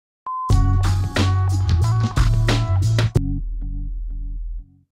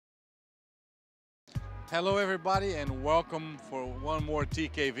Hello everybody and welcome for one more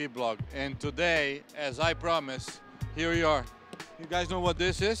TK VBlog. And today, as I promised, here we are. You guys know what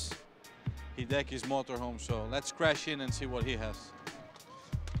this is? Hideki's motorhome, so let's crash in and see what he has.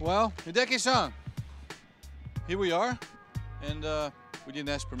 Well, Hideki-san, here we are, and we didn't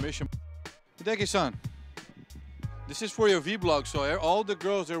ask permission. Hideki-san, this is for your vlog, so all the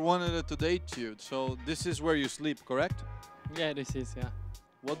girls that wanted to date you, so this is where you sleep, correct? Yeah, this is, yeah.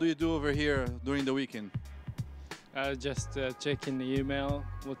 What do you do over here during the weekend? Just checking the email,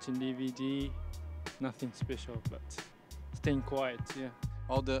 watching DVD, nothing special, but staying quiet, yeah.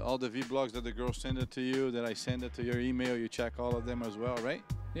 All the vlogs that the girls send it to you, that I send it to your email, you check all of them as well, right?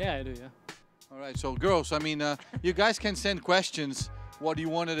 Yeah, I do, yeah. All right, so girls, I mean, you guys can send questions what you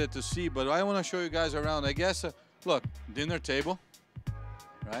wanted it to see, but I want to show you guys around. I guess, look, dinner table,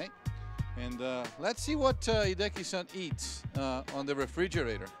 right? And let's see what Hideki-san eats on the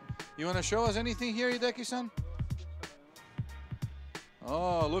refrigerator. You want to show us anything here, Hideki-san?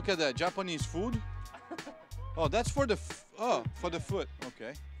 Oh, look at that, Japanese food. Oh, that's for the for the foot.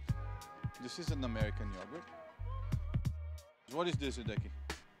 Okay. This is an American yogurt. What is this, Hideki?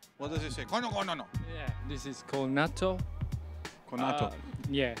 What does it say? Kono, kono, no. Yeah, this is called natto. Konato.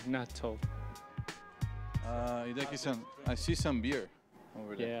 Yeah, natto. Hideki-san, I see some beer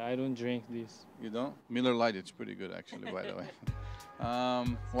over there. Yeah, I don't drink this. You don't? Miller Lite, it's pretty good actually, by the way.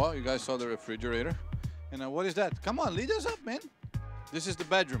 Well, you guys saw the refrigerator. And what is that? Come on, lead us up, man. This is the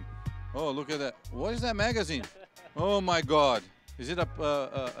bedroom. Oh, look at that. What is that magazine? Oh my God. Is it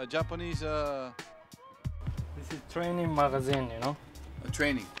a Japanese... This is training magazine, you know? A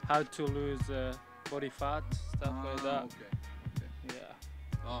training. How to lose body fat, stuff like that. Okay.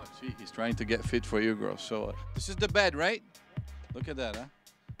 Yeah. Oh, see, he's trying to get fit for you, girls. So this is the bed, right? Look at that, huh?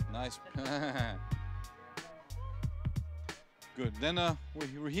 Nice. Good. Then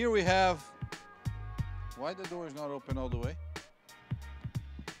here we have... Why the door is not open all the way?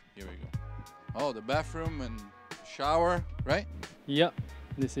 Here we go. Oh, the bathroom and shower, right? Yeah,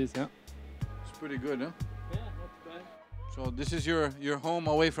 this is, yeah. It's pretty good, huh? Yeah, not bad. So this is your home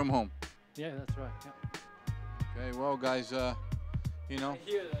away from home. Yeah, that's right, yeah. Okay, well, guys, you know.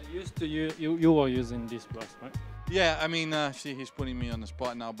 Here, used to you were using this bus, right? Yeah, I mean, see, he's putting me on the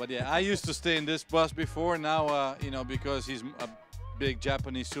spot now. But yeah, I used to stay in this bus before. Now, you know, because he's a big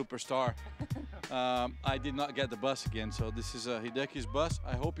Japanese superstar, I did not get the bus again. So this is Hideki's bus.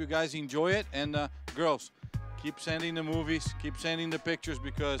 I hope you guys enjoy it. And girls, keep sending the movies, keep sending the pictures,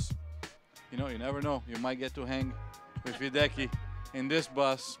 because, you know, you never know. You might get to hang with Hideki in this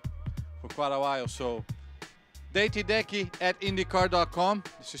bus for quite a while. So date Hideki at IndyCar.com.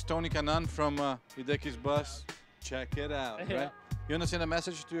 This is Tony Kanaan from Hideki's bus. Check it out, Yeah. right? You want to send a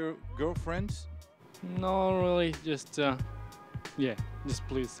message to your girlfriends? No, really, just yeah, just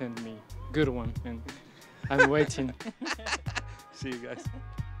please send me good one, and I'm waiting. See you guys.